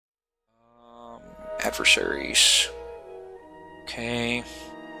Adversaries. Okay.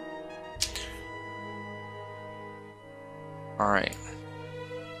 Alright.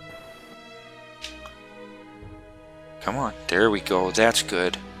 Come on. There we go. That's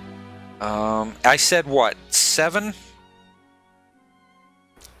good. I said what? 7?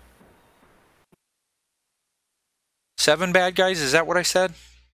 Seven bad guys? Is that what I said?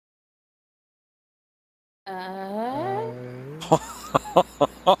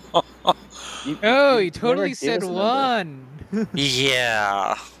 Oh, you totally said 1.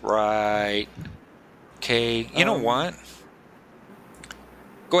 Yeah, right. Okay, you know what?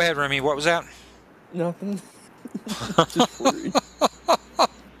 Go ahead, Remy. What was that? Nothing. Just worried.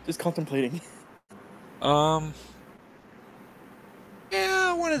 Just contemplating. Yeah,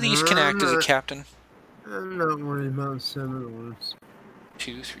 one of these can act as a captain. I'm not worried about 7 ones.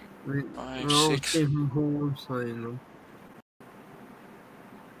 2, 3, 5, We're all 6. capable of slaying them.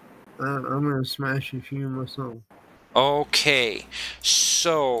 I'm gonna smash a few myself. Okay,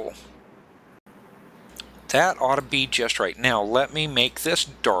 so that ought to be just right. Now, let me make this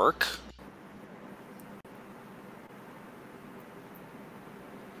dark.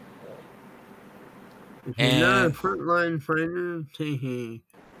 If you're not a frontline fighter, take a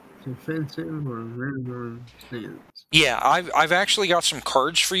defensive or rearguard stance. Yeah, I've actually got some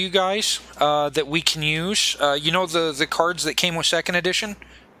cards for you guys that we can use. You know the cards that came with 2nd edition?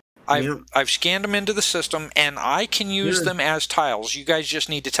 I've scanned them into the system, and I can use them as tiles. You guys just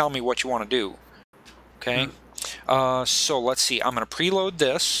need to tell me what you want to do. Okay? So let's see. I'm going to preload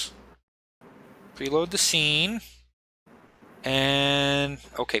this. Preload the scene. And,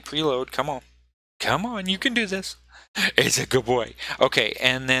 okay, preload. Come on. Come on, you can do this. It's a good boy. Okay,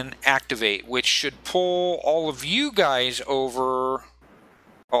 and then activate, which should pull all of you guys over.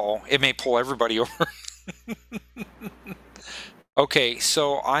 Uh-oh, it may pull everybody over. Okay,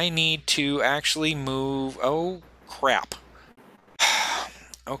 so I need to actually move. Oh, crap.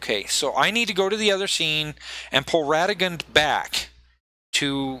 Okay, so I need to go to the other scene and pull Radegund back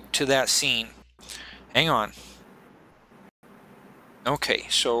to that scene. Hang on. Okay,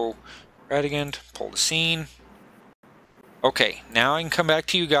 so Radegund, pull the scene. Okay, now I can come back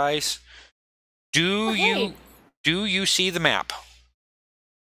to you guys. Do you see the map?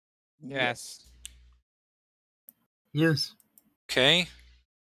 Yes. Yes. Okay.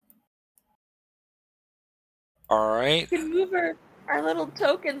 All right. We can move our little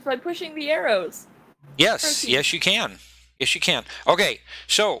tokens by pushing the arrows. Yes, yes you can. Yes you can. Okay,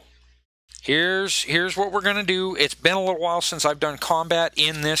 so here's what we're gonna do. It's been a little while since I've done combat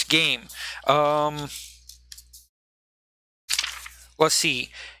in this game. Let's see.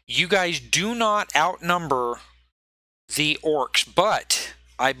 You guys do not outnumber the orcs, but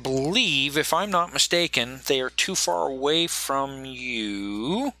I believe, if I'm not mistaken, they are too far away from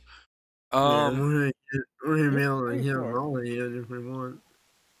you. Yeah, we're gonna be able to hit them all if we want.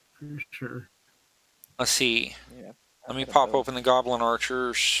 For sure. Let's see. Yeah. Let me pop open the goblin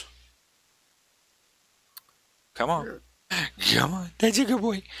archers. Come on. Come on. That's a good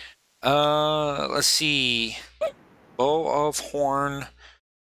boy. Let's see. Bow of horn.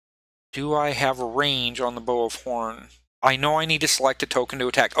 Do I have a range on the bow of horn? I know I need to select a token to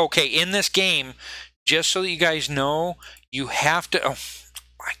attack. Okay, in this game, just so that you guys know, you have to... Oh,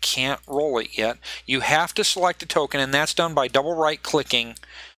 I can't roll it yet. You have to select a token, and that's done by double right-clicking.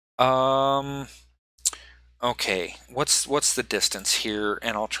 Okay, what's the distance here?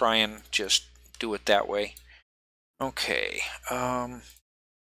 And I'll try and just do it that way. Okay,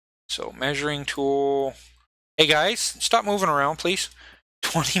 so measuring tool. Hey guys, stop moving around, please.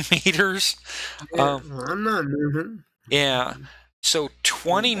 20 meters. Yeah, I'm not moving. Yeah, so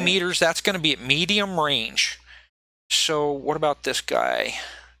 20 meters, that's going to be at medium range. So what about this guy?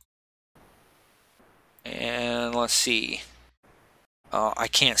 And let's see. I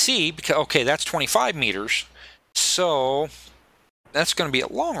can't see because, okay, that's 25 meters. So that's going to be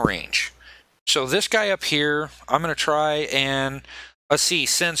at long range. So this guy up here, I'm going to try and, let's see,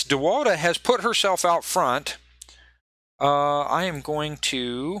 since Giuditta has put herself out front, I am going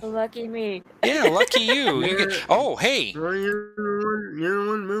to... Lucky me. Yeah, lucky you. You get... Oh, hey. Well, you're the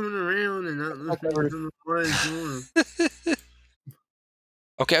one moving around and not listening to the flags.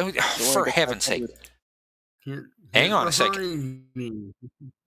 Okay, for heaven's sake. Hang on a second.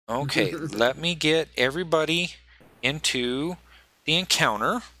 Okay, let me get everybody into the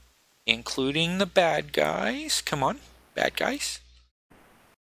encounter, including the bad guys. Come on, bad guys.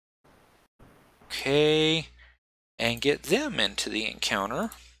 Okay, and get them into the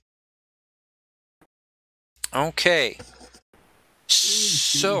encounter. Okay.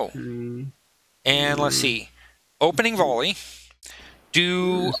 So, and let's see. Opening volley.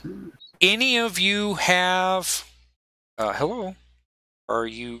 Do any of you have... hello? Are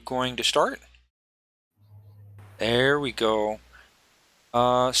you going to start? There we go.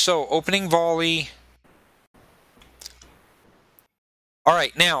 So, opening volley. All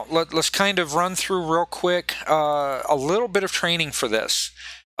right, now let's kind of run through real quick a little bit of training for this.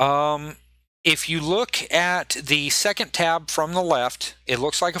 If you look at the second tab from the left, it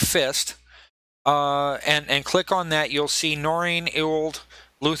looks like a fist. And click on that, you'll see Noreen, Uld,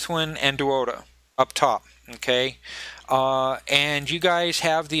 Luthwin, and Duoda up top. Okay, and you guys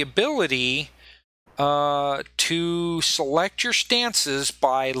have the ability to select your stances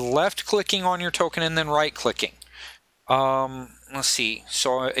by left-clicking on your token and then right-clicking. Let's see.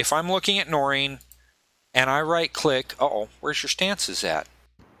 So if I'm looking at Noreen and I right-click, where's your stances at?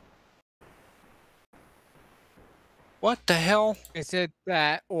 What the hell? Is it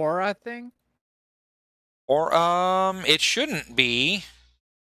that aura thing? Or it shouldn't be.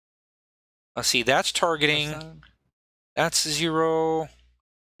 Let's see. That's targeting. That's 0.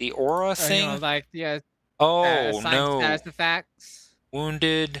 The aura thing? No, like, yeah. Oh, no. Status effects.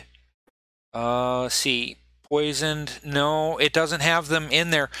 Wounded. See. Poisoned. No, it doesn't have them in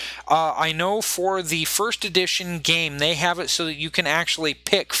there. I know for the first edition game, they have it so that you can actually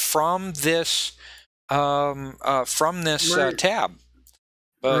pick from this tab.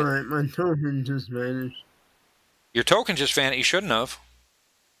 But Alright, my token just vanished. Your token just vanished. You shouldn't have.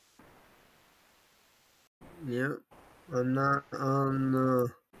 Yep. I'm not on the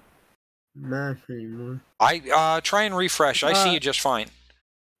map anymore. I try and refresh. I see you just fine.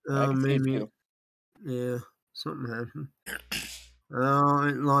 Maybe. Yeah, something happened. Oh,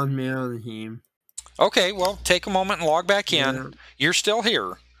 it logged me out of the game. Okay, well, take a moment and log back in. Yeah. You're still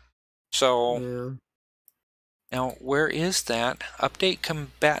here. So, yeah. Now, where is that? Update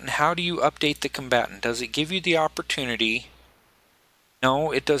combatant. How do you update the combatant? Does it give you the opportunity?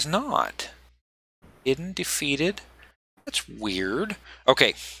 No, it does not. Hidden, defeated. That's weird.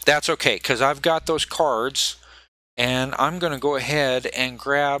 Okay, that's okay, because I've got those cards, and I'm going to go ahead and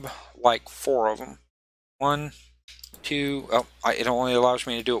grab like 4 of them. 1, 2, it only allows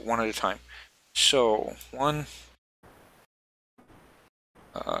me to do it one at a time. So, 1,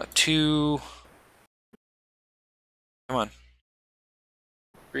 2, come on,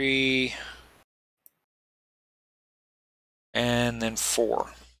 3, and then 4.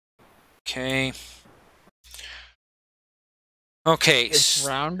 Okay. Okay. It's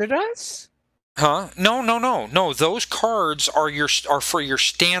rounded us? Huh? No. Those cards are for your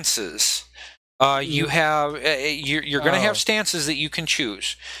stances. You have you're going to have stances that you can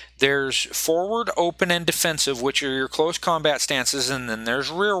choose. There's forward, open, and defensive, which are your close combat stances, and then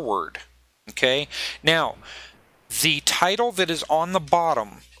there's rearward. Okay. Now, the title that is on the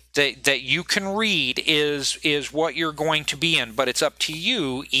bottom that you can read is what you're going to be in, but it's up to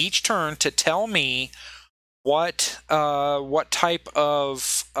you each turn to tell me what type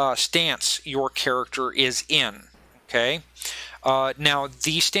of stance your character is in. Okay. Now,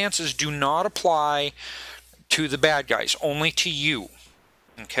 these stances do not apply to the bad guys, only to you.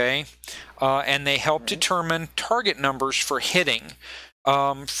 Okay. And they help determine target numbers for hitting.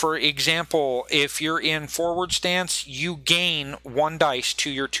 For example, if you're in forward stance, you gain 1 dice to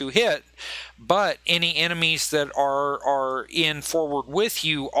your 2 hit, but any enemies that are in forward with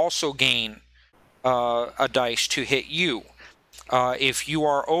you also gain a dice to hit you. If you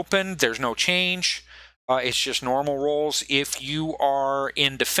are open, there's no change. It's just normal rolls. If you are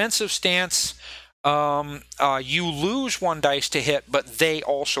in defensive stance, you lose 1 dice to hit, but they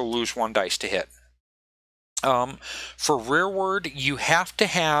also lose 1 dice to hit. For rearward, you have to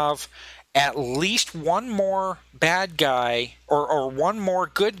have at least 1 more bad guy or 1 more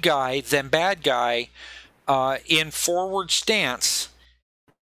good guy than bad guy in forward stance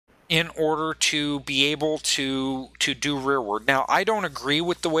in order to be able to do rearward. Now, I don't agree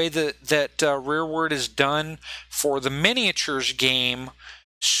with the way that rearward is done for the miniatures game.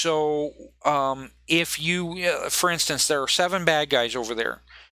 So if you, for instance, there are 7 bad guys over there,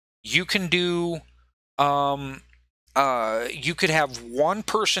 you can do you could have 1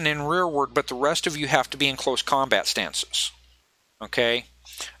 person in rearward, but the rest of you have to be in close combat stances. Okay?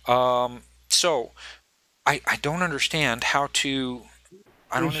 So, I don't understand how to...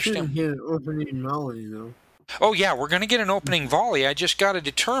 I don't understand. Get an opening volley, though. Oh, yeah, we're going to get an opening volley. I just got to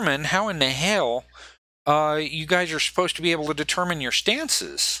determine how in the hell you guys are supposed to be able to determine your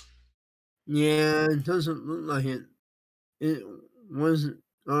stances. Yeah, it doesn't look like it. It wasn't...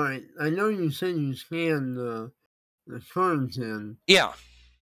 Alright, I know you said you scanned the cards in. Yeah,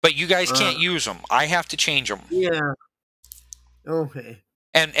 but you guys can't use them. I have to change them. Yeah. Okay.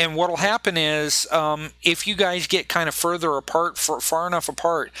 And what'll happen is, if you guys get kind of further apart, far enough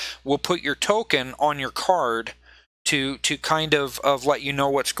apart, we'll put your token on your card to kind of let you know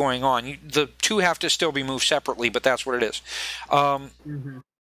what's going on. The two have to still be moved separately, but that's what it is.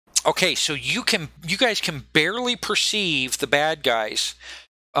 Okay, so you guys can barely perceive the bad guys,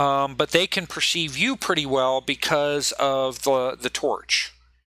 but they can perceive you pretty well because of the torch.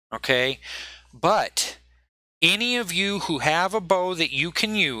 Okay, but any of you who have a bow that you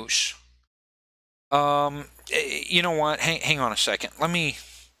can use, you know what? Hang on a second. Let me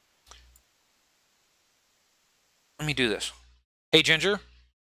do this. Hey, Ginger.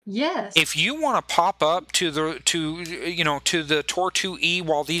 Yes. If you want to pop up to the Tor 2E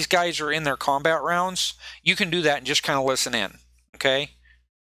while these guys are in their combat rounds, you can do that and just kind of listen in. Okay.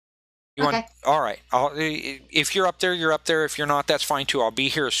 Okay. All right. If you're up there, you're up there. If you're not, that's fine too. I'll be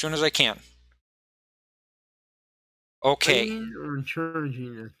here as soon as I can. Okay. Or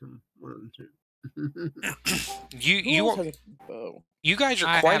charging at them, one of the two. You guys are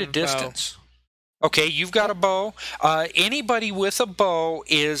I quite have a a bow. distance. Okay, you've got a bow. Anybody with a bow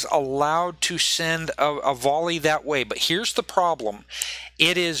is allowed to send a volley that way. But here's the problem.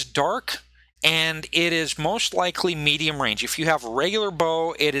 It is dark, and it is most likely medium range. If you have a regular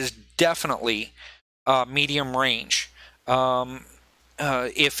bow, it is definitely medium range.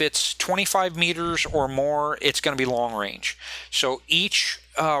 If it's 25 meters or more, it's going to be long range. So each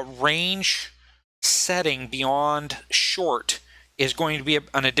range setting beyond short is going to be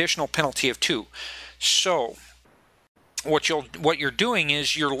an additional penalty of 2. So what you're doing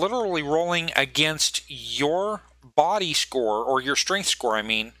is you're literally rolling against your body score, or your strength score, I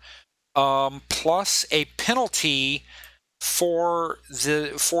mean, plus a penalty for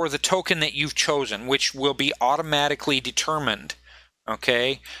the token that you've chosen, which will be automatically determined.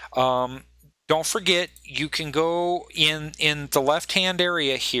 Okay. Don't forget, you can go in the left-hand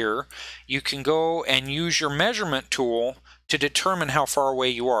area here. You can go and use your measurement tool to determine how far away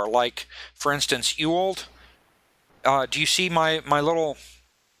you are. Like, for instance, Ewald, do you see my little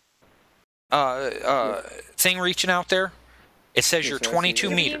thing reaching out there? It says you're 22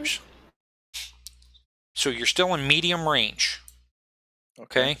 meters. So you're still in medium range.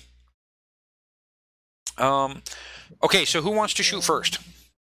 Okay. Okay, so who wants to shoot first?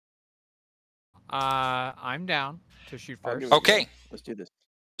 I'm down to shoot first. Okay. Let's do this.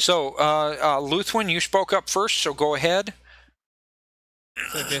 So, Luthwin, you spoke up first, so go ahead.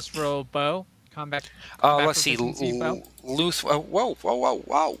 So just roll bow. Combat Let's see. proficiency bow. Whoa.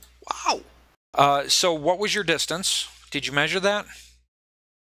 So what was your distance? Did you measure that?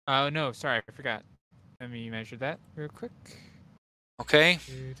 Oh, no, sorry, I forgot. Let me measure that real quick. Okay.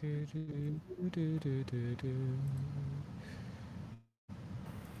 Wait,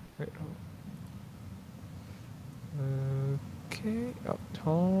 okay. Oh,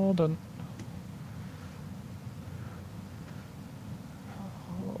 hold on.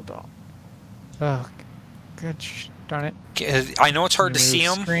 Hold on. Oh, gosh darn it. I know it's hard to see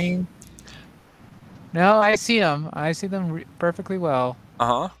them. Screen. No, I see them. I see them perfectly well.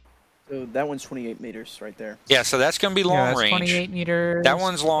 Uh-huh. So that one's 28 meters right there. Yeah, so that's going to be Yeah, long that's range. 28 meters. That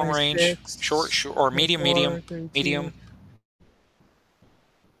one's long range. 26, Short, or medium, 32. medium.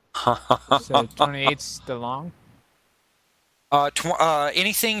 So 28's the long.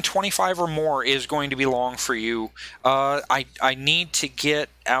 Anything 25 or more is going to be long for you. I need to get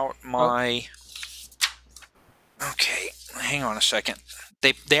out my... Okay, hang on a second.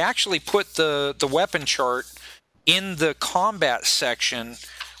 They actually put the weapon chart in the combat section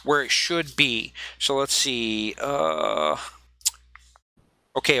where it should be. So let's see. Okay,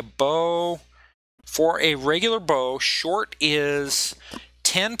 a bow. For a regular bow, short is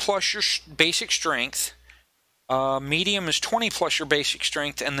 10 plus your basic strength. Medium is 20 plus your basic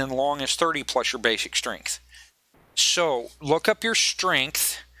strength, and then long is 30 plus your basic strength. So look up your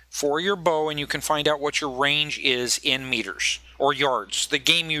strength for your bow, and you can find out what your range is in meters or yards. The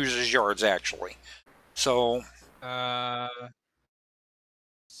game uses yards, actually. So.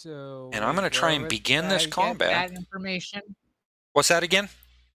 And I'm going to try and begin this combat. That information? What's that again?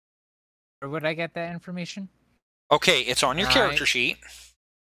 Or would I get that information? Okay, it's on your character sheet.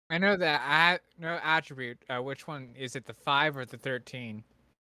 I know that no attribute. Which one is it? The 5 or the 13?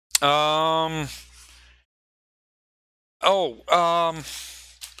 It's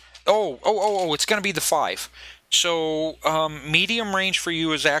going to be the 5. So medium range for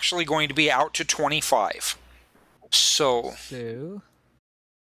you is actually going to be out to 25. So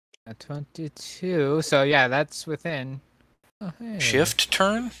 22. So yeah, that's within. Oh, hey. Shift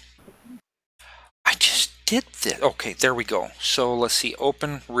turn. I just did this. Okay, there we go. So let's see.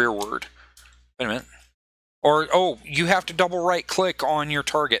 Open rearward. Wait a minute. Or, oh, you have to double right click on your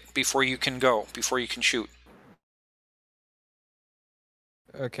target before you can go, before you can shoot.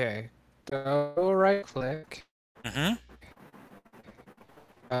 Okay. Double right click. Mm-hmm.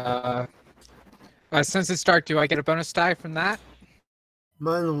 Since it's dark, do I get a bonus die from that?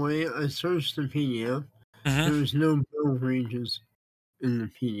 By the way, I searched the PDF. Mm-hmm. There's no bow ranges in the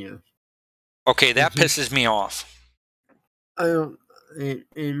PDF. Okay, that pisses me off. I don't.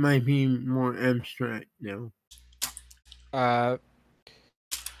 It might be more abstract now.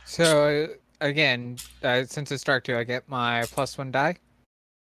 So again, since it's dark, do I get my +1 die?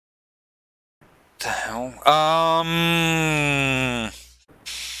 The hell?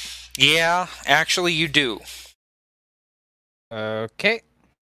 Yeah, actually you do. Okay.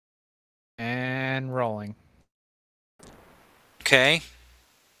 And rolling. Okay.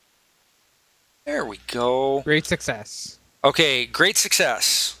 There we go. Great success. Okay, great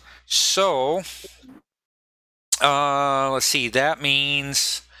success. So, let's see, that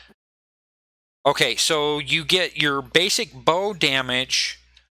means... Okay, so you get your basic bow damage,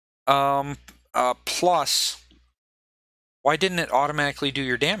 plus... Why didn't it automatically do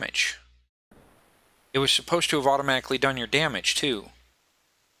your damage? It was supposed to have automatically done your damage, too.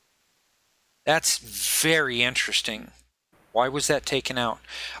 That's very interesting. Why was that taken out?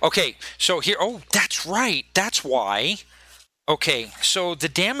 Okay, so here... Oh, that's right. That's why. Okay, so the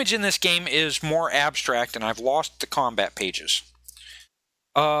damage in this game is more abstract, and I've lost the combat pages.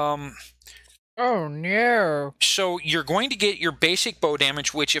 Oh, no. So you're going to get your basic bow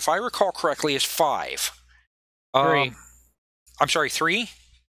damage, which, if I recall correctly, is 5. 3. I'm sorry, 3?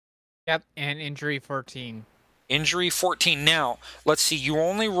 Yep, and injury 14. Injury 14. Now, let's see, you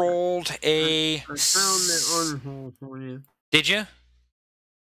only rolled a... I found the article for you. Did you?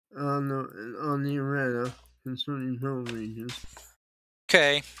 On the arena concerning bow ranges.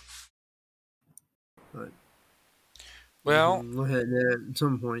 Okay. But Well... we'll look at that at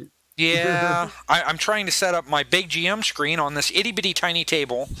some point. Yeah, I'm trying to set up my big GM screen on this itty-bitty tiny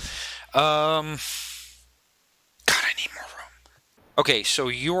table. God, I need more room. Okay, so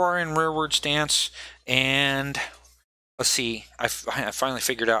you are in rearward stance, and let's see. I finally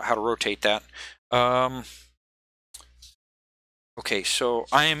figured out how to rotate that. Okay, so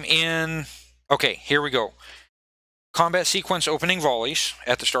I am in... Okay, here we go. Combat sequence opening volleys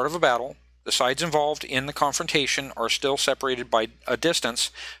at the start of a battle. The sides involved in the confrontation are still separated by a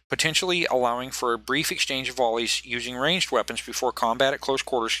distance, potentially allowing for a brief exchange of volleys using ranged weapons before combat at close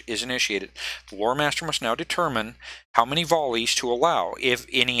quarters is initiated. The lore master must now determine how many volleys to allow, if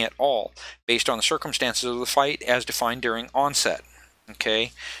any at all, based on the circumstances of the fight as defined during onset.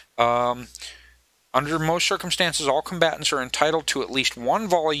 Okay. Under most circumstances, all combatants are entitled to at least one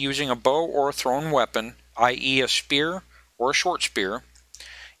volley using a bow or a thrown weapon, i.e. a spear or a short spear.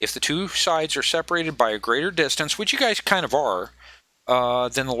 If the two sides are separated by a greater distance, which you guys kind of are,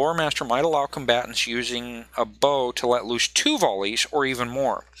 then the lore master might allow combatants using a bow to let loose 2 volleys or even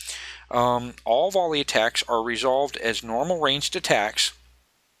more. All volley attacks are resolved as normal ranged attacks.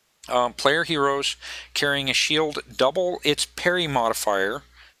 Player heroes carrying a shield double its parry modifier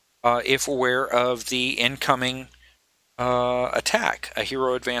if aware of the incoming attack. A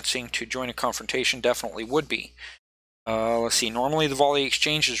hero advancing to join a confrontation definitely would be. Let's see, normally the volley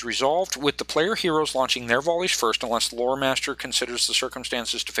exchange is resolved with the player heroes launching their volleys first unless the lore master considers the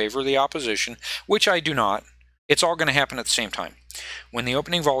circumstances to favor the opposition, which I do not. It's all going to happen at the same time. When the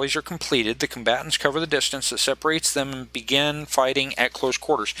opening volleys are completed, the combatants cover the distance that separates them and begin fighting at close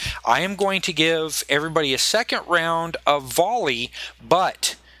quarters. I am going to give everybody a second round of volley,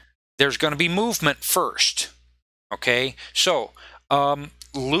 but there's going to be movement first. Okay, so,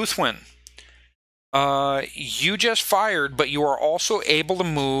 Luthwin. You just fired, but you are also able to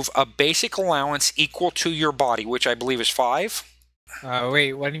move a basic allowance equal to your body, which I believe is 5.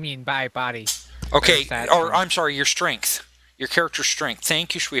 Wait, what do you mean by body? Okay, or I'm sorry, your strength. Your character's strength.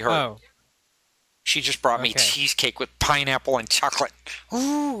 Thank you, sweetheart. Oh. She just brought me cheesecake with pineapple and chocolate.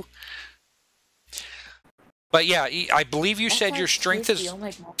 Ooh. But yeah, I believe you said your strength is...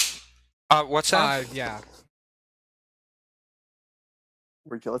 what's that? Yeah.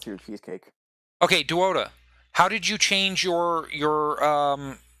 We're jealous of your cheesecake. Okay, Duoda, how did you change your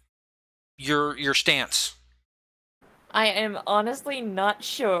stance? I am honestly not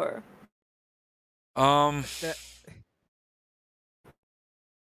sure. Uh,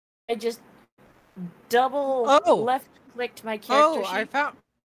 I just double left clicked my character Oh, sheet. I found.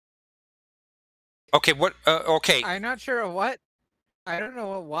 Okay, what? Okay. I'm not sure what. I don't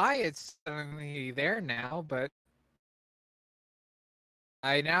know why it's suddenly there now, but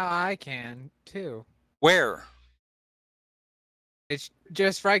I can too. Where? It's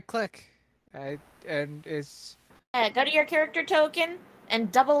just right click And it's... Go to your character token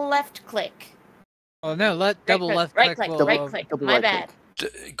and double left click. Oh no, double left right click. click, right click. double My right bad.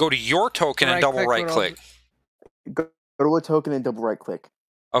 Go to your token and double right click. Go to a token and double right click.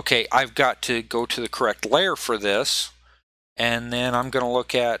 Okay, I've got to go to the correct layer for this, and then I'm going to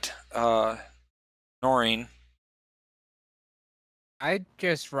look at Noreen. I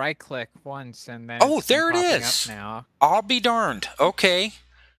just right click once and then. Oh, there it is. Now. I'll be darned. Okay,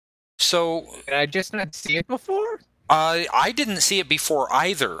 so did I just not see it before? I didn't see it before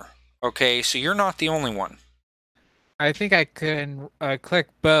either. Okay, so you're not the only one. I think I can click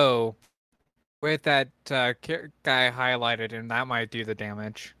bow with that guy highlighted, and that might do the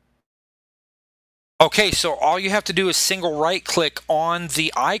damage. Okay, so all you have to do is single right click on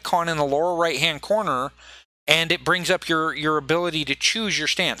the icon in the lower right hand corner, and it brings up your ability to choose your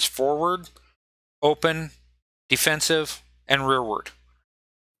stance: forward, open, defensive, and rearward.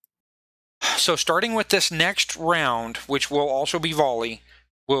 So starting with this next round, which will also be volley,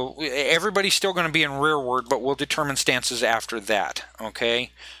 everybody's still going to be in rearward, but we'll determine stances after that. Okay.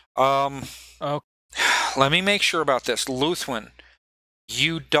 Okay. Let me make sure about this. Luthwin,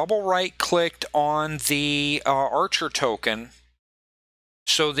 you double right clicked on the archer token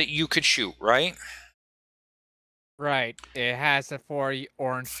so that you could shoot, right? Right. It has the 4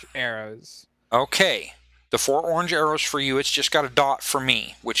 orange arrows. Okay. The 4 orange arrows for you, it's just got a dot for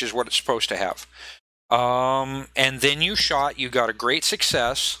me, which is what it's supposed to have. And then you shot, you got a great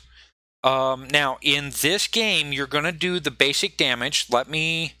success. Now, in this game, you're going to do the basic damage. Let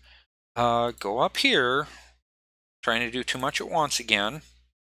me go up here. Trying to do too much at once again.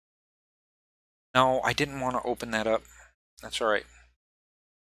 No, I didn't want to open that up. That's all right.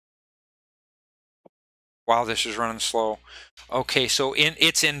 Wow, this is running slow. Okay, so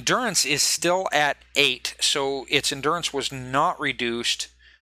its endurance is still at 8. So its endurance was not reduced,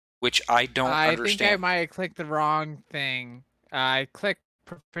 which I don't understand. I think I might have clicked the wrong thing. I clicked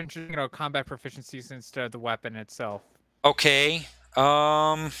combat proficiencies instead of the weapon itself. Okay.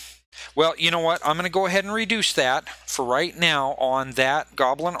 Well, you know what? I'm going to go ahead and reduce that for right now on that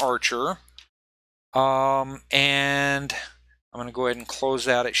Goblin Archer. And I'm going to go ahead and close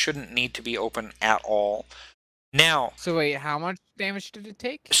that. It shouldn't need to be open at all. Now... So wait, how much damage did it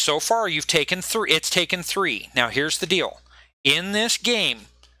take? So far, you've taken 3. It's taken 3. Now, here's the deal. In this game,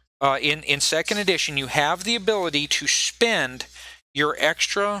 in 2nd edition, you have the ability to spend your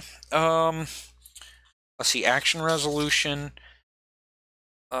extra... let's see, action resolution...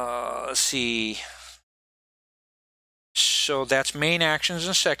 let's see. So that's main actions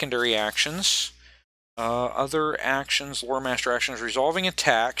and secondary actions. Other actions, lore master actions, resolving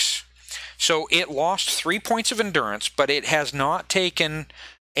attacks. So it lost 3 points of endurance, but it has not taken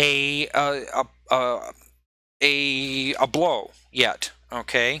a blow yet.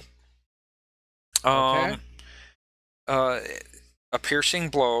 Okay. Okay. A piercing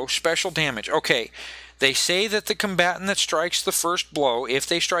blow, special damage. Okay. They say that the combatant that strikes the first blow, if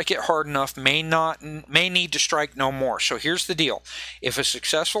they strike it hard enough, may need to strike no more. So here's the deal. If a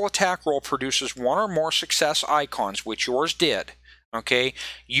successful attack roll produces 1 or more success icons, which yours did, okay,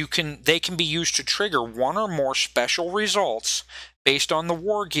 they can be used to trigger 1 or more special results based on the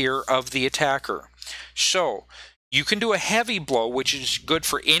war gear of the attacker. So you can do a heavy blow, which is good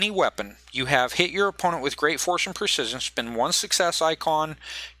for any weapon. You have hit your opponent with great force and precision, spend 1 success icon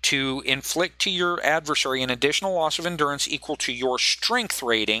to inflict to your adversary an additional loss of endurance equal to your strength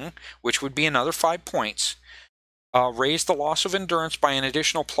rating, which would be another 5 points. Raise the loss of endurance by an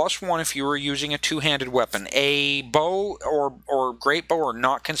additional +1 if you were using a 2-handed weapon. A bow or great bow are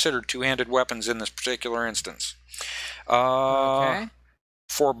not considered 2-handed weapons in this particular instance. Okay.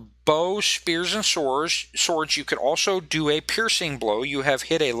 For bows, spears, and swords, you could also do a piercing blow. You have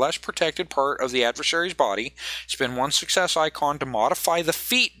hit a less protected part of the adversary's body. Spend 1 success icon to modify the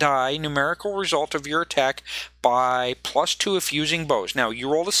feat die numerical result of your attack by +2 if using bows. Now, you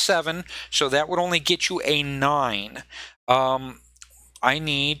rolled a 7, so that would only get you a 9. I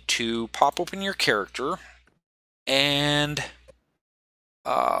need to pop open your character and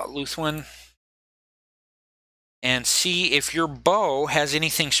Luthwin, and see if your bow has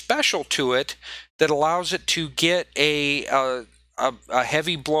anything special to it that allows it to get a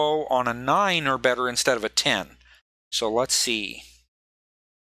heavy blow on a 9 or better instead of a 10. So let's see.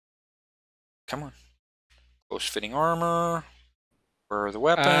 Come on. Close-fitting armor. Where are the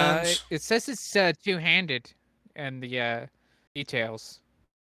weapons? It says it's 2-handed in the details.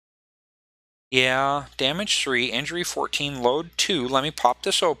 Yeah, damage 3, injury 14, load 2. Let me pop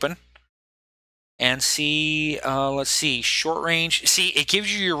this open. And see, let's see, short range. See, it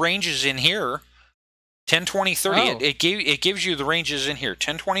gives you your ranges in here. 10, 20, 30. Oh. It gives you the ranges in here.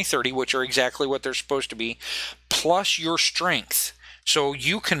 10, 20, 30, which are exactly what they're supposed to be, plus your strength. So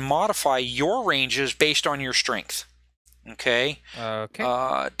you can modify your ranges based on your strength. Okay?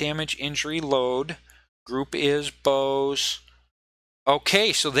 Okay. Damage, injury, load. Group is bows.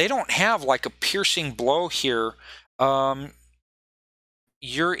 Okay, so they don't have like a piercing blow here.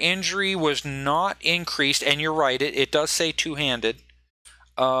 Your injury was not increased, and you're right, it does say two-handed.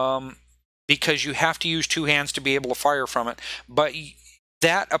 Because you have to use two hands to be able to fire from it. But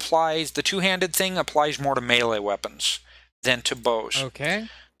that applies, the two-handed thing applies more to melee weapons than to bows. Okay.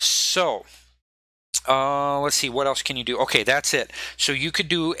 So, let's see, what else can you do? Okay, that's it. So you could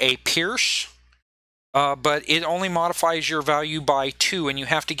do a pierce, but it only modifies your value by 2, and you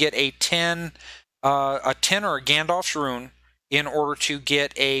have to get a 10 or a Gandalf's rune in order to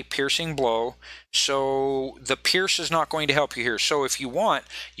get a piercing blow. So the pierce is not going to help you here. So if you want,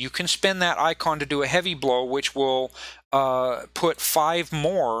 you can spend that icon to do a heavy blow, which will put 5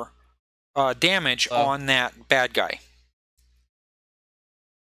 more damage on that bad guy.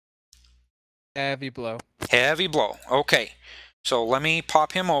 Heavy blow. Heavy blow. Okay. So let me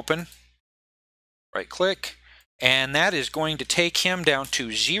pop him open. Right click. And that is going to take him down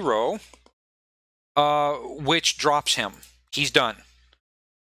to 0, which drops him. He's done.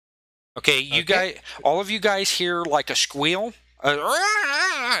 Okay, you guys, all of you guys hear like a squeal,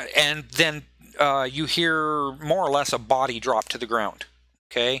 and then you hear more or less a body drop to the ground.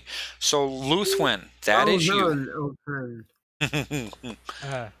 Okay, so Luthwin, that is you.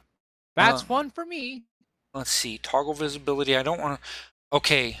 That's one for me. Let's see, toggle visibility. I don't want to.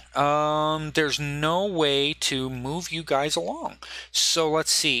 Okay, there's no way to move you guys along. So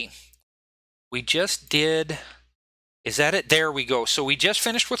let's see. We just did. Is that it? There we go. So we just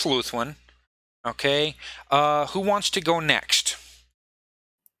finished with Luthwin. Okay. Who wants to go next?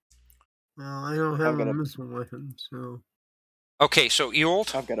 Well, I don't have a missile weapon, so. Okay, so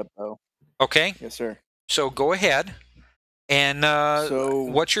Ewald. I've got a bow. Okay. Yes, sir. So go ahead. And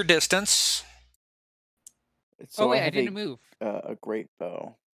what's your distance? So wait, I didn't move. A great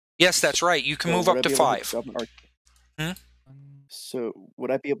bow. Yes, that's right. You can move up to 5. So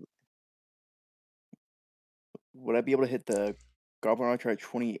would I be able? Would I be able to hit the Goblin Archer at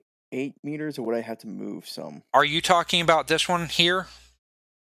 28 meters, or would I have to move some? Are you talking about this one here?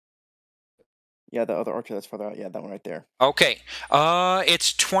 Yeah, the other archer that's farther out. Yeah, that one right there. Okay.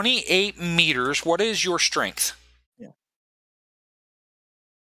 It's 28 meters. What is your strength? Yeah.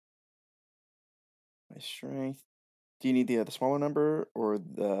 My strength. Do you need the smaller number or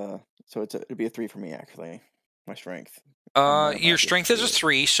the? So it'd be a 3 for me actually. My strength. Your strength is a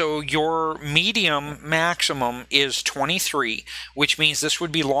 3, so your medium maximum is 23, which means this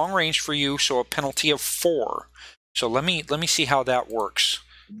would be long range for you, so a penalty of 4. So let me see how that works.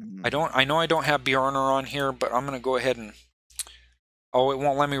 I know I don't have Bjarnar on here, but I'm going to go ahead and. Oh, it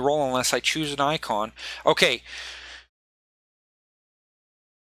won't let me roll unless I choose an icon. Okay.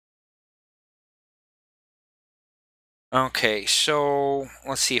 Okay, so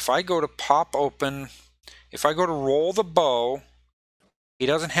let's see. If I go to pop open. If I go to roll the bow, he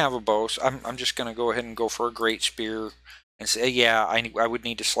doesn't have a bow, so I'm just going to go ahead and go for a great spear and say, yeah, I would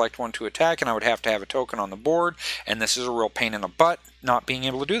need to select one to attack, and I would have to have a token on the board, and this is a real pain in the butt, not being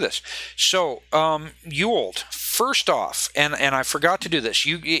able to do this. So, Ewald, first off, and I forgot to do this,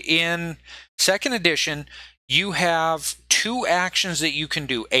 in 2nd edition, you have 2 actions that you can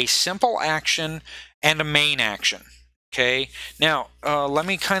do, a simple action and a main action. Okay, now let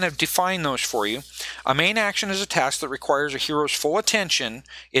me kind of define those for you. A main action is a task that requires a hero's full attention.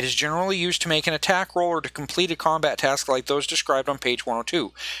 It is generally used to make an attack roll or to complete a combat task like those described on page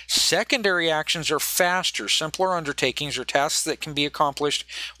 102. Secondary actions are faster, simpler undertakings or tasks that can be accomplished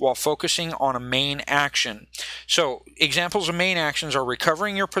while focusing on a main action. So, examples of main actions are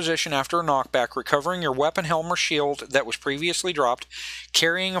recovering your position after a knockback, recovering your weapon, helm, or shield that was previously dropped,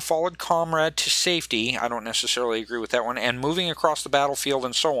 carrying a fallen comrade to safety. I don't necessarily agree with that one, and moving across the battlefield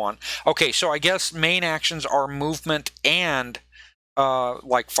and so on. Okay, so I guess main actions are movement and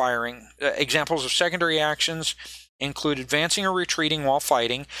like firing. Examples of secondary actions include advancing or retreating while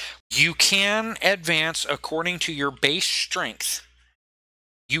fighting. You can advance according to your base strength.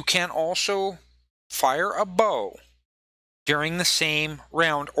 You can also fire a bow during the same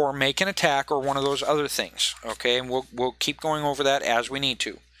round or make an attack or one of those other things. Okay, and we'll keep going over that as we need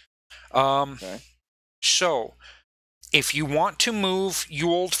to. Okay. So, if you want to move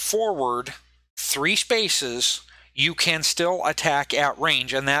Ewald forward 3 spaces, you can still attack at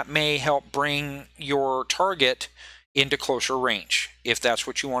range, and that may help bring your target into closer range, if that's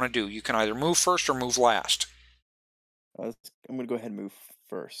what you want to do. You can either move first or move last. I'm going to go ahead and move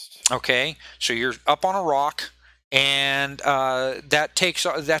first. Okay, so you're up on a rock, and that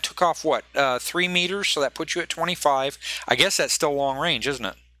took off what 3 meters, so that puts you at 25. I guess that's still long range, isn't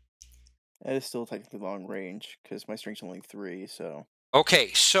it? It is still technically long range because my strength's only 3. So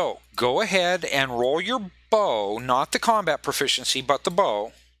Okay, so go ahead and roll your bow, not the combat proficiency, but the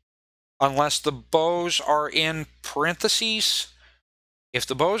bow. Unless the bows are in parentheses. If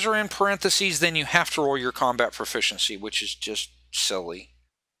the bows are in parentheses, then you have to roll your combat proficiency, which is just silly.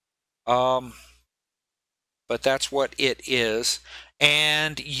 But that's what it is.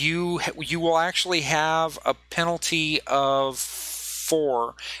 And you will actually have a penalty of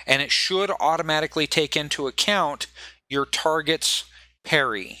 4, and it should automatically take into account your target's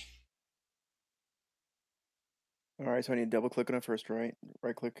parry. all right, so I need to double click on it first, right?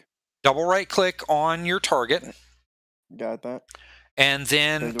 Right click. Double right click on your target, Got that. and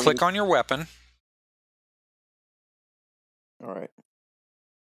then click on your weapon. All right.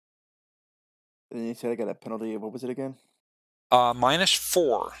 And then you said I got a penalty. What was it again?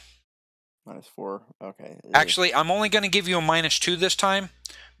 -4. -4. Okay. Actually, I'm only going to give you a -2 this time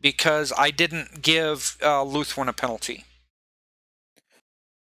because I didn't give Luthwin a penalty.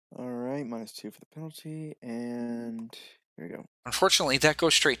 All right, -2 for the penalty, and here we go. Unfortunately, that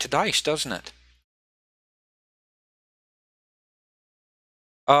goes straight to dice, doesn't it?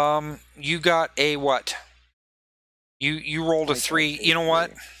 You got a what? You rolled a 3. You know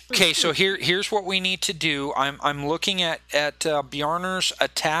what? Okay, so here's what we need to do. I'm looking at Bjarner's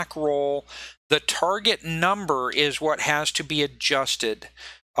attack roll. The target number is what has to be adjusted,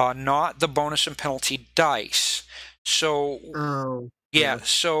 not the bonus and penalty dice. So yeah,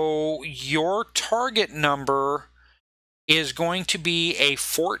 so your target number is going to be a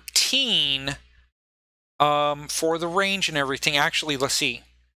 14 for the range and everything. Actually, let's see.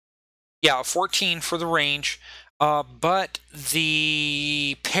 Yeah, a 14 for the range. But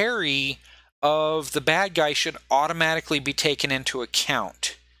the parry of the bad guy should automatically be taken into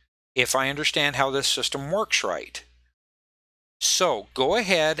account, if I understand how this system works right. So go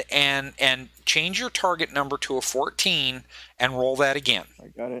ahead and change your target number to a 14 and roll that again. I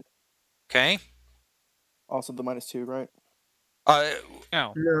got it. Okay? Also the -2, right?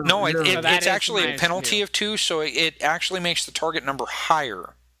 No, it's actually a penalty 2. of 2, so it actually makes the target number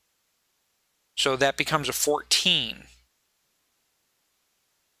higher. So that becomes a 14.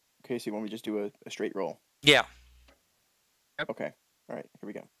 Okay, so you want me to just do a straight roll? Yeah. Okay. All right, here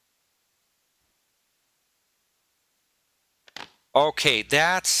we go. Okay,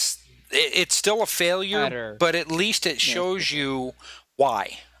 it's still a failure, but at least it shows you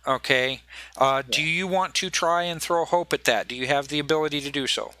why. Okay. Do you want to try and throw hope at that? Do you have the ability to do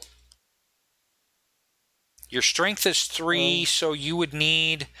so? Your strength is 3, so you would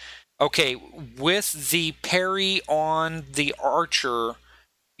need... Okay, with the parry on the archer,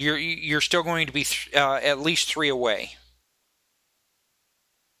 you're still going to be at least 3 away.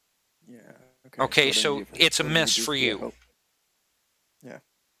 Yeah. Okay, so it's a miss for you. Yeah.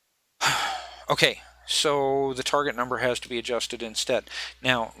 Okay, so the target number has to be adjusted instead.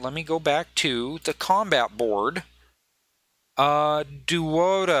 Now, let me go back to the combat board.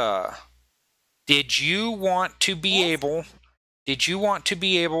 Duoda, did you want to be able... Did you want to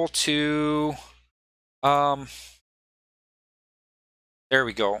be able to, there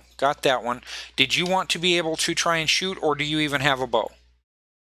we go, got that one. Did you want to be able to try and shoot, or do you even have a bow?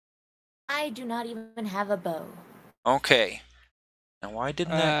 I do not even have a bow. Okay. Now why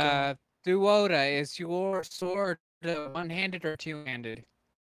didn't that go? Duoda, is your sword one-handed or two-handed?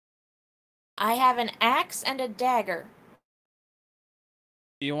 I have an axe and a dagger.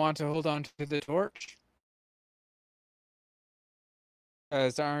 Do you want to hold on to the torch?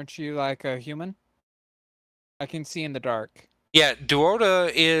 Because aren't you like a human? I can see in the dark. Yeah,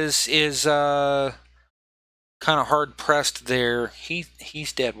 Duoda is kind of hard pressed there.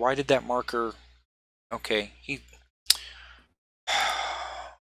 He's dead. Why did that marker? Okay,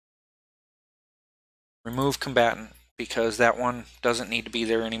 remove combatant because that one doesn't need to be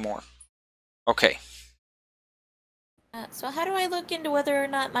there anymore. Okay. So how do I look into whether or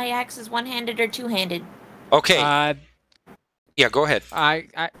not my axe is one-handed or two-handed? Okay. Yeah, go ahead.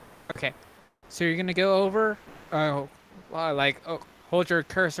 Okay. So you're gonna go over, hold your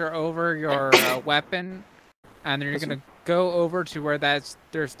cursor over your weapon, and then you're gonna go over to where there's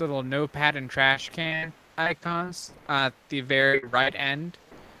little notepad and trash can icons at the very right end.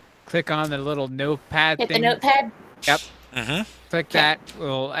 Click on the little notepad Hit thing. the notepad? Yep. Mm-hmm. Click that.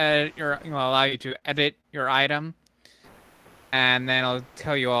 Will allow you to edit your item, and then it'll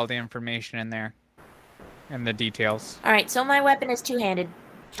tell you all the information in there. And the details. Alright, so my weapon is two-handed.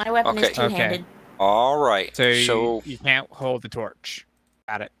 My weapon is two-handed. All right. So you can't hold the torch.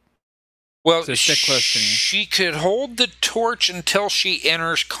 Got it. Well, So stick close to me. she could hold the torch until she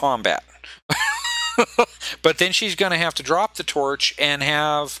enters combat. But then she's going to have to drop the torch and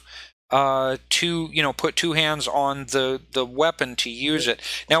have put two hands on the weapon to use it.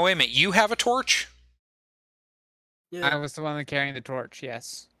 Now, wait a minute. You have a torch? Yeah. I was the one carrying the torch,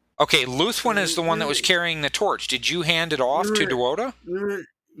 yes. Okay, Luthwin is the one that was carrying the torch. Did you hand it off to Duota? You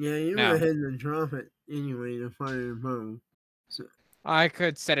No. went ahead and drop it anyway to fire your bow. So, I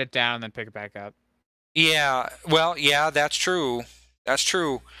could set it down and then pick it back up. Yeah, well, yeah, that's true. That's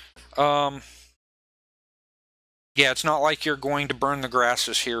true. Yeah, it's not like you're going to burn the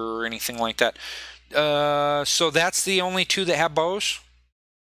grasses here or anything like that. So that's the only two that have bows?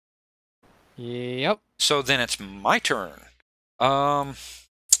 Yep. So then it's my turn. Oh,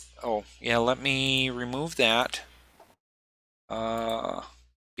 yeah, let me remove that.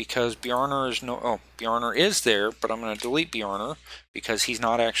 Because Bjarnar is Bjarnar is there, but I'm going to delete Bjarnar because he's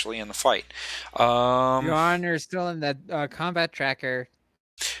not actually in the fight. Bjarnar's still in that combat tracker.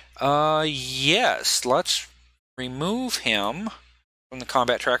 Yes, let's remove him from the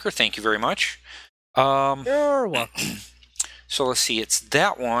combat tracker. Thank you very much. You're welcome. So let's see, it's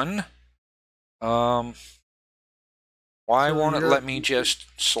that one. Why won't it let me just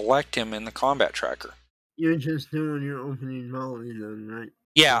select him in the combat tracker? you're just doing your opening volley then, right?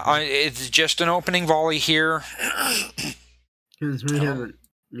 Yeah, it's just an opening volley here. Because we haven't,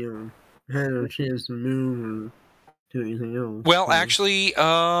 had a chance to move or do anything else. Well, so. actually,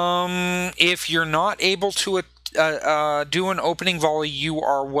 if you're not able to do an opening volley, you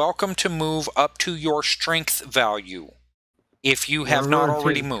are welcome to move up to your strength value if you have not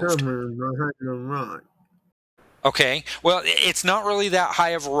already moved. Cover behind the rock. Okay, well, it's not really that high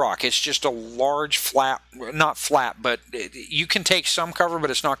of a rock. It's just a large flat, not flat, but you can take some cover,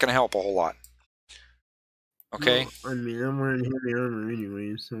 but it's not going to help a whole lot. Okay? Well, I mean, I'm wearing heavy armor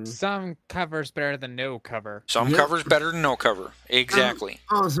anyway, so... Some cover's better than no cover. Some cover's better than no cover. Exactly.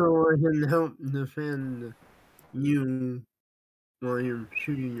 Also, I can help defend you while you're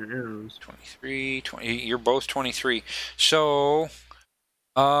shooting your arrows. 23, 20, you're both 23. So,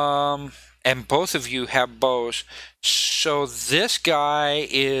 and both of you have bows. So this guy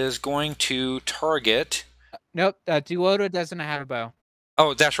is going to target... Nope, Duota doesn't have a bow.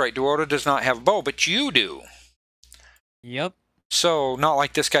 Oh, that's right. Duota does not have a bow, but you do. Yep. So, not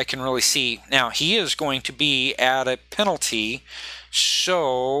like this guy can really see. Now, he is going to be at a penalty.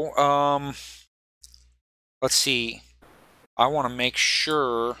 So, let's see. I want to make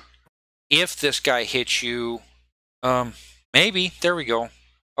sure if this guy hits you. Maybe. There we go.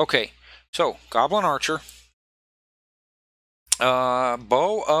 Okay. So, Goblin Archer.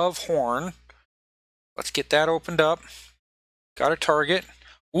 Bow of Horn. Let's get that opened up. Got a target.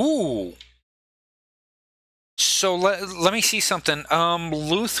 Ooh. So let me see something.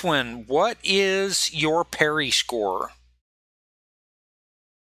 Luthwin, what is your parry score?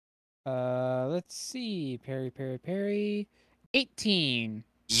 Let's see. Parry. 18.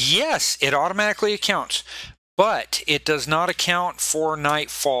 Yes, it automatically accounts. But it does not account for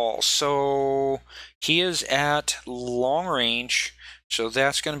nightfall. So he is at long range. So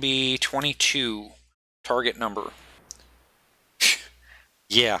that's going to be 22 target number.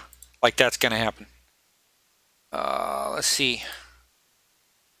 Yeah, like that's going to happen. Let's see.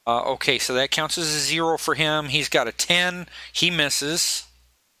 Okay, so that counts as a 0 for him. He's got a 10. He misses.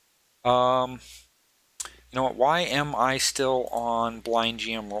 You know what? Why am I still on blind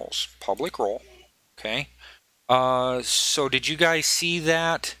GM rolls? Public roll. Okay. So did you guys see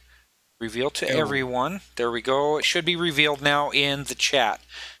that? Revealed to everyone. There we go. It should be revealed now in the chat.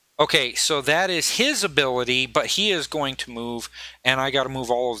 Okay, so that is his ability, but he is going to move, and I got to move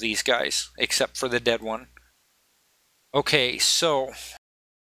all of these guys, except for the dead one. Okay, so...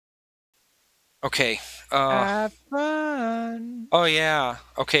 Okay. Have fun. Oh, yeah.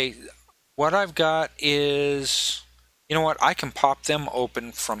 Okay, what I've got is... You know what? I can pop them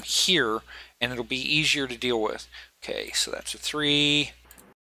open from here, and it'll be easier to deal with. Okay, so that's a 3.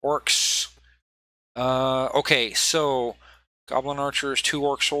 Orcs. Okay, so... Goblin Archer is 2,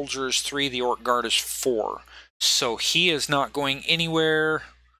 Orc Soldier is 3, the Orc Guard is 4. So he is not going anywhere.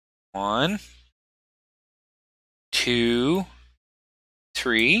 1, 2,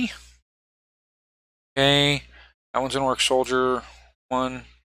 3. Okay, that one's an Orc Soldier. 1,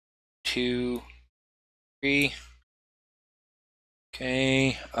 2, 3.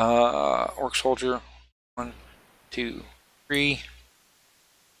 Okay, Orc Soldier. 1, 2, 3.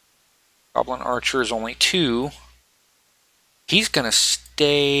 Goblin Archer is only 2. He's going to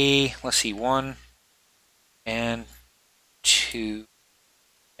stay, let's see, 1 and 2.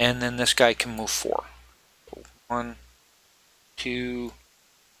 And then this guy can move 4. So 1, 2,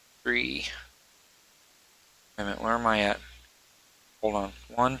 3. Wait a minute, where am I at? Hold on.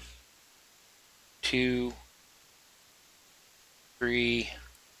 1, 2, 3,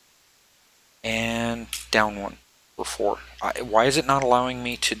 and down 1 for 4. Why is it not allowing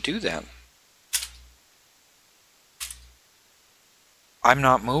me to do that? I'm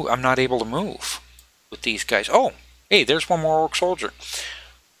not able to move with these guys. Oh, hey, there's one more orc soldier.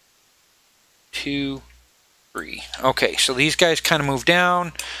 2, 3. Okay, so these guys kind of move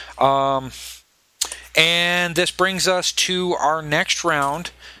down. And this brings us to our next round.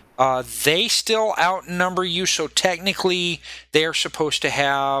 They still outnumber you, so technically they're supposed to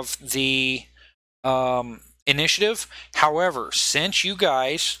have the initiative. However, since you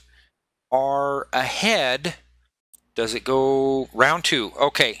guys are ahead, does it go round 2?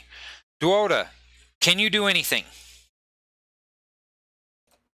 Okay. Duoda, can you do anything?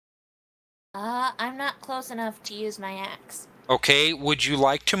 I'm not close enough to use my axe. Okay, would you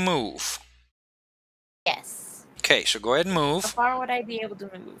like to move? Yes. Okay, so go ahead and How move. far would I be able to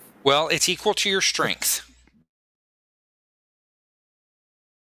move? Well, it's equal to your strength.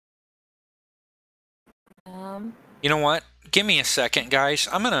 You know what? Give me a second, guys.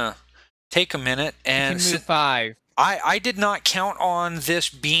 I'm going to take a minute and... You can move 5. I did not count on this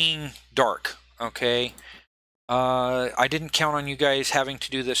being dark, okay? I didn't count on you guys having to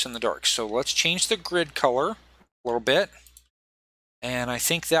do this in the dark. So let's change the grid color a little bit. And I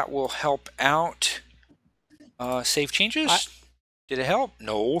think that will help out. Save changes? Did it help?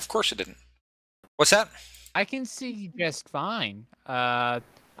 No, of course it didn't. What's that? I can see just fine. I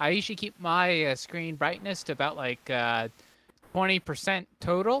usually keep my screen brightness to about like 20%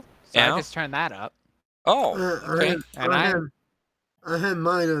 total, so Yeah. I just turn that up. Oh, okay. And I have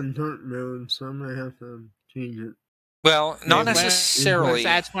mine on dark mode, so I might have to change it. Well, not When necessarily. it's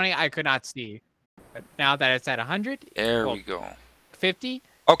at 20, I could not see. But now that it's at 100, There well, we go. 50.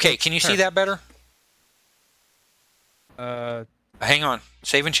 Okay, can you see that better? Hang on.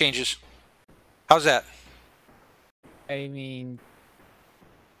 Save and changes. How's that? I mean,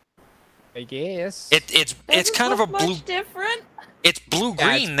 I guess. It's kind of a blue. Much different. It's blue Yeah,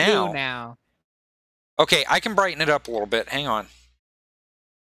 green it's blue now. now. Okay, I can brighten it up a little bit. Hang on.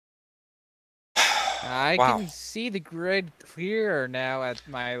 I Wow. can see the grid clearer now at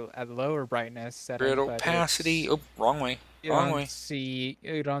lower brightness setting. Grid but opacity. it's- Oh, wrong way. You Wrong don't way. see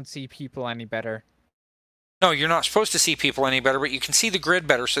people any better. No, you're not supposed to see people any better, but you can see the grid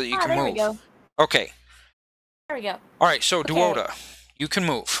better so that you can there move. we go. Okay. There we go. All right, so Okay. Duoda, you can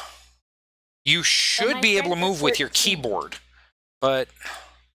move. You should my be able to strength is move with your 13. keyboard, but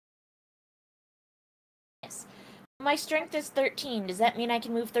Yes. My strength is 13. Does that mean I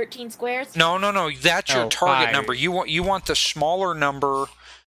can move 13 squares? no, that's your Oh, target 5. number. You want the smaller number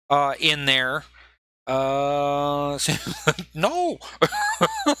in there. No.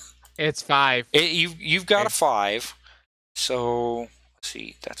 It's 5. You've got a 5. So let's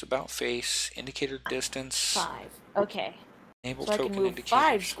see. That's about face, indicator distance, 5. Okay. enable So I token can move indicators.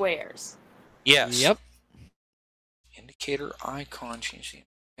 5 squares. Yes. Yep. Indicator icon changing.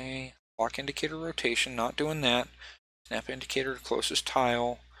 Okay. Lock indicator rotation. Not doing that. Snap indicator to closest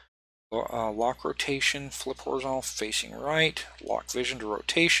tile. Lock rotation. Flip horizontal facing right. Lock vision to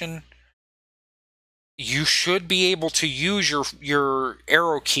rotation. You should be able to use your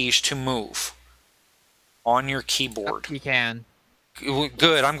arrow keys to move on your keyboard. You can.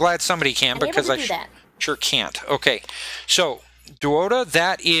 Good. I'm glad somebody can, I'm able because to I do that. sure can't. Okay. So, Duoda,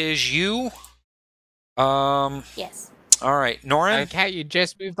 that is you. Yes. All right. Norin? Cat, you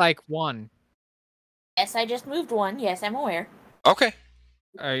just moved like 1. Yes, I just moved 1. Yes, I'm aware. Okay.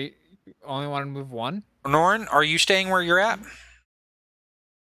 You only want to move 1? Norin, are you staying where you're at?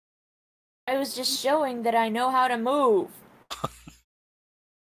 I was just showing that I know how to move.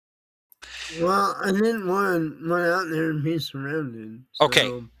 Well, I didn't want to run out there and be surrounded. So,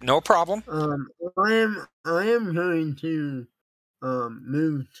 Okay. No problem. I am going to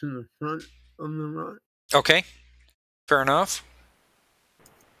move to the front of the rock. Okay. Fair enough.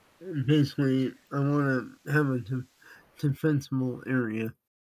 Basically, I want to have a defensible area.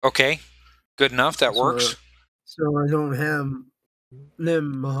 Okay. Good enough. That So- works. So I don't have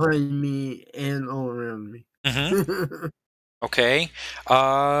them behind me and all around me. Mm-hmm. Okay.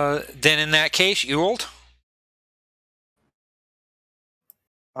 Then in that case, Ewald?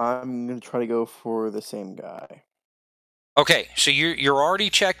 I'm gonna try to go for the same guy. Okay, so you're already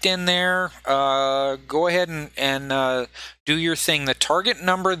checked in there. Go ahead and do your thing. The target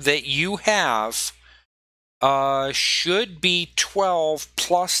number that you have should be 12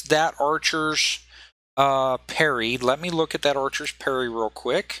 plus that archer's parry. Let me look at that archer's parry real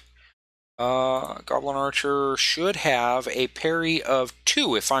quick. Goblin Archer should have a parry of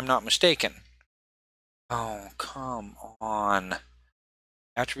 2, if I'm not mistaken. Oh, come on.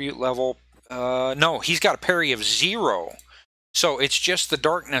 Attribute level. No, he's got a parry of 0. So it's just the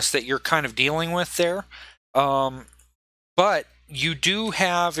darkness that you're kind of dealing with there. But you do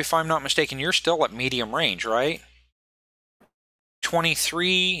have, if I'm not mistaken, you're still at medium range, right?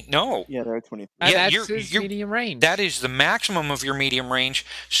 23? No. Yeah, they're at 23. Yeah, that's his medium range. That is the maximum of your medium range.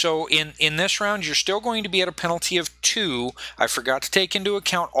 So in this round, you're still going to be at a penalty of 2. I forgot to take into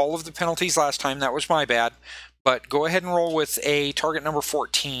account all of the penalties last time. That was my bad. But go ahead and roll with a target number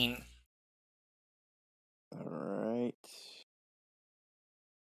 14. All right.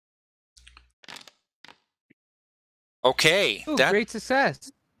 Okay. Ooh, great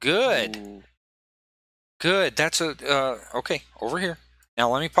success. Good. Ooh. Good. That's a... okay, over here.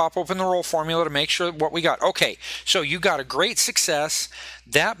 Now let me pop open the roll formula to make sure what we got. Okay, so you got a great success.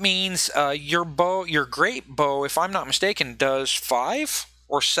 That means your great bow, if I'm not mistaken, does 5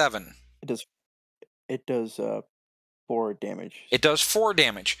 or 7? It does 4 damage. It does 4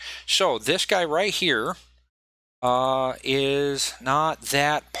 damage. So this guy right here is not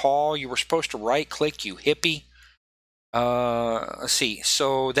that, Paul. You were supposed to right-click, you hippie. Let's see.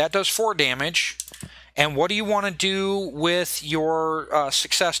 So that does 4 damage. And what do you want to do with your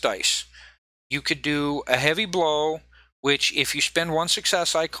success dice? You could do a heavy blow, which if you spend 1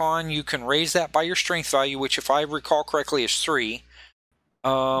 success icon, you can raise that by your strength value, which if I recall correctly is 3.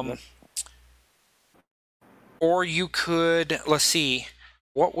 Yep. Or you could, let's see,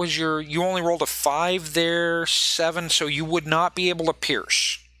 what was you only rolled a 5 there, 7, so you would not be able to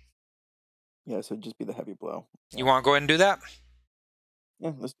pierce. Yeah, so it'd just be the heavy blow. You want to go ahead and do that?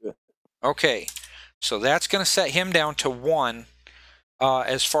 Yeah, let's do it. Okay, so that's going to set him down to 1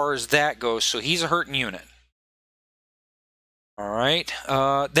 as far as that goes, so he's a hurting unit. All right,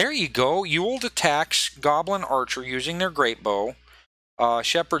 there you go. Ewald attacks Goblin Archer using their great bow,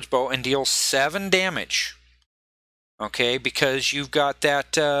 Shepherd's bow, and deals 7 damage. Okay, because you've got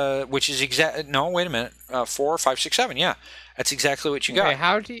that, which is exact. No, wait a minute. 4, 5, 6, 7. Yeah, that's exactly what you got. Okay,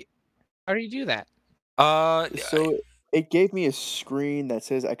 how do you do that? So it gave me a screen that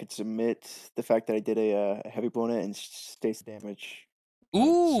says I could submit the fact that I did a heavy blow in it and states damage.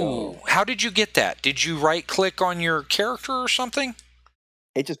 Ooh, So how did you get that? Did you right click on your character or something?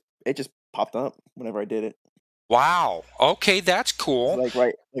 it just popped up whenever I did it. Wow. Okay, that's cool. Like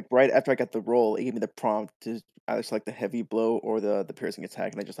right after I got the roll, it gave me the prompt to either select the heavy blow or the piercing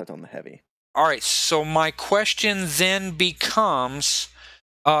attack, and I just left on the heavy. All right. So my question then becomes,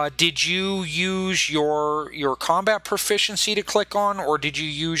 did you use your combat proficiency to click on, or did you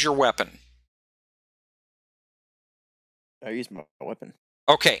use your weapon? I used my weapon.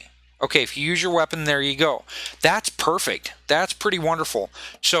 Okay. Okay, if you use your weapon, there you go. That's perfect. That's pretty wonderful.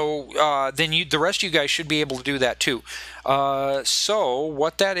 So then the rest of you guys should be able to do that too. So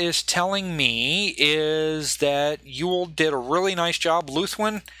what that is telling me is that Ewell did a really nice job.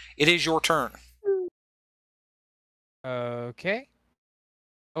 Luthwin, it is your turn. Okay.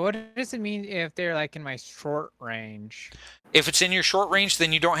 What does it mean if they're like in my short range? If it's in your short range,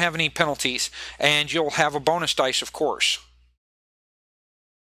 then you don't have any penalties, and you'll have a bonus dice, of course.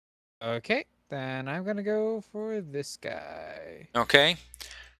 Okay, then I'm gonna go for this guy. Okay.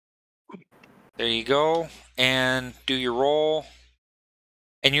 There you go. And do your roll.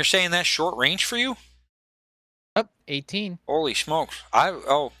 And you're saying that's short range for you? Up 18. Holy smokes. I've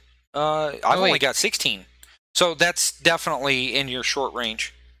only got 16. So that's definitely in your short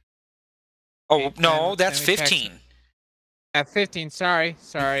range. Oh, no, that's 15. At 15, sorry.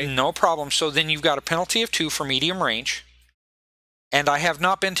 No problem. So then you've got a penalty of 2 for medium range. And I have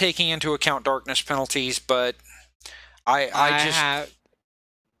not been taking into account darkness penalties, but I'm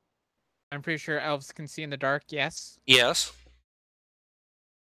pretty sure elves can see in the dark, yes? Yes.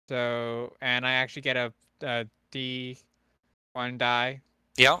 So, and I actually get a D1 die.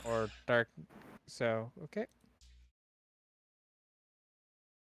 Yeah. Or dark. So, okay.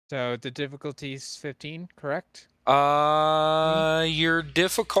 So the difficulty's 15, correct? Your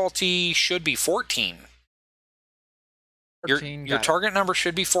difficulty should be 14. 14, your target number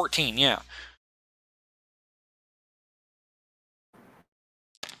should be 14, yeah.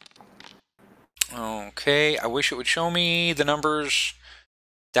 Okay, I wish it would show me the numbers.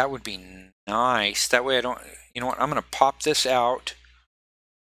 That would be nice. That way I don't... You know what? I'm going to pop this out.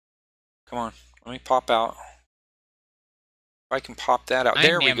 Come on. Let me pop out. If I can pop that out.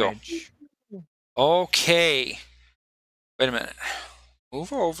 There we go. Okay. Wait a minute.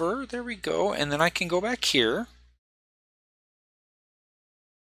 Move over. There we go. And then I can go back here.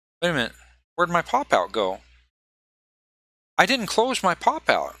 Wait a minute. Where'd my pop out go? I didn't close my pop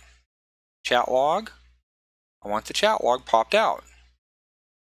out. Chat log. I want the chat log popped out.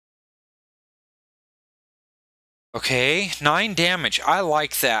 Okay, 9 damage. I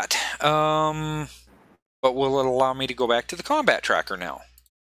like that. But will it allow me to go back to the combat tracker now?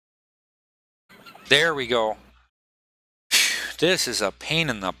 There we go. This is a pain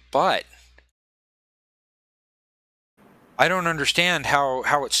in the butt. I don't understand how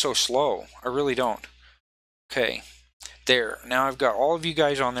it's so slow. I really don't. Okay, there. Now I've got all of you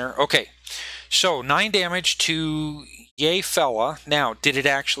guys on there. Okay, so 9 damage to Yay Fella. Now, did it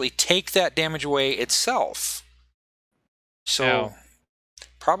actually take that damage away itself? So, No.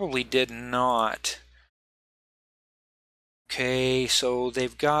 probably did not. Okay, so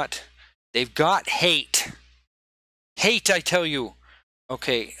they've got hate. Hate, I tell you.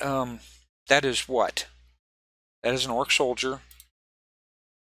 Okay, that is what? That is an orc soldier.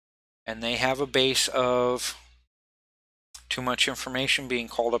 And they have a base of too much information being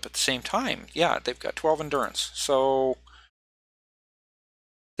called up at the same time. Yeah, they've got 12 endurance. So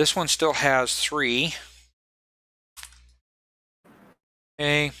this one still has 3.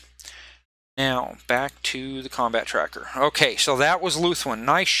 Okay. Now, back to the combat tracker. Okay, so that was Luthwin.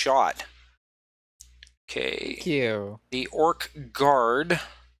 Nice shot. Okay. Thank you. The orc guard.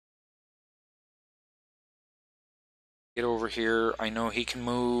 Get over here. I know he can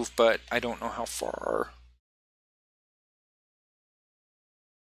move, but I don't know how far.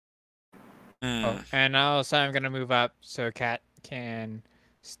 Oh, and also I'm going to move up so Cat can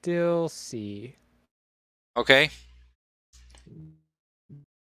still see. Okay.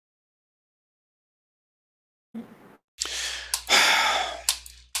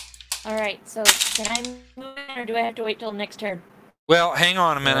 Alright, so can I move in or do I have to wait till next turn? Well, hang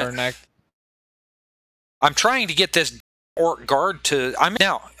on a Or minute. next. I'm trying to get this orc guard to...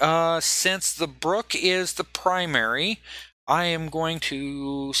 Now, since the brook is the primary, I am going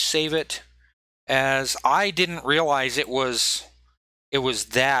to save it as I didn't realize it was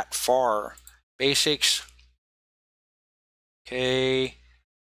that far. Basics. Okay.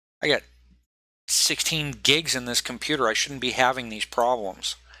 I got 16 gigs in this computer. I shouldn't be having these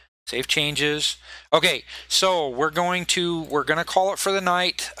problems. Save changes. Okay, so we're gonna call it for the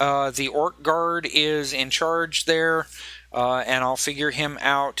night. The orc guard is in charge there, and I'll figure him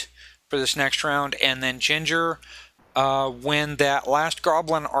out for this next round. And then Ginger, when that last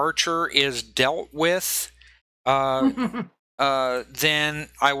goblin archer is dealt with, then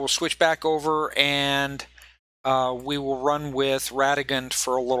I will switch back over and we will run with Radegund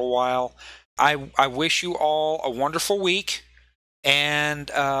for a little while. I wish you all a wonderful week.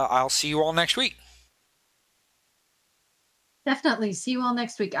 And I'll see you all next week. Definitely. See you all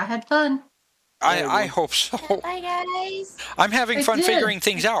next week. I had fun. I hope so. Bye, guys. I'm having I fun did. figuring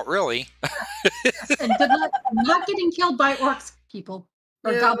things out, really. And good luck not getting killed by orcs, people.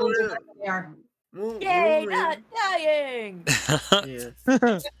 Or Yeah, goblins, or well, whatever they are. Yay, We'll not dying! Yeah.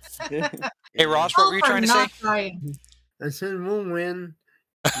 Hey, Ross, what were you All trying to for say? not dying. I said we'll win.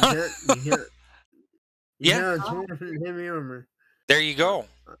 Yeah, it's one for heavy armor. There you go.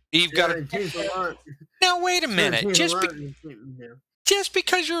 You've got It takes a lot. Now, wait a minute. It takes a Just, lot to keep me down. just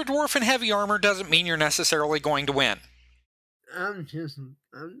because you're a dwarf in heavy armor doesn't mean you're necessarily going to win. I'm trying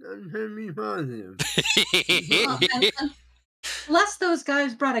to be positive. Well, and unless those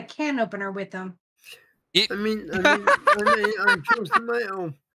guys brought a can opener with them. I mean, I trust my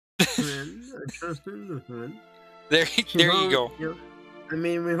own friend. I trust in the friend. There you go. I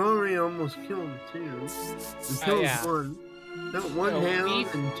mean, we've already almost killed 2. We killed yeah. 1. Got 1 So down we've-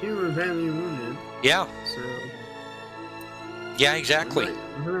 and 2 are badly wounded. Yeah, So yeah, exactly.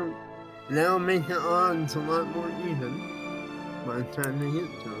 now make the odds a lot more even by the time they get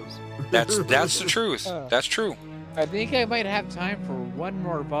to us. That's the truth. That's true. I think I might have time for one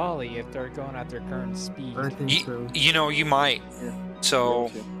more volley if they're going at their current speed. I think so. You know, you might. Yeah.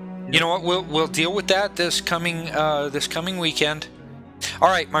 So, you know what? We'll deal with that this coming weekend. All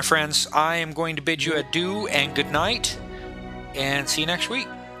right, my friends. I am going to bid you adieu and good night, and see you next week.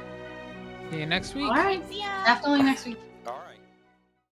 See you next week. All right. See ya. Definitely next week.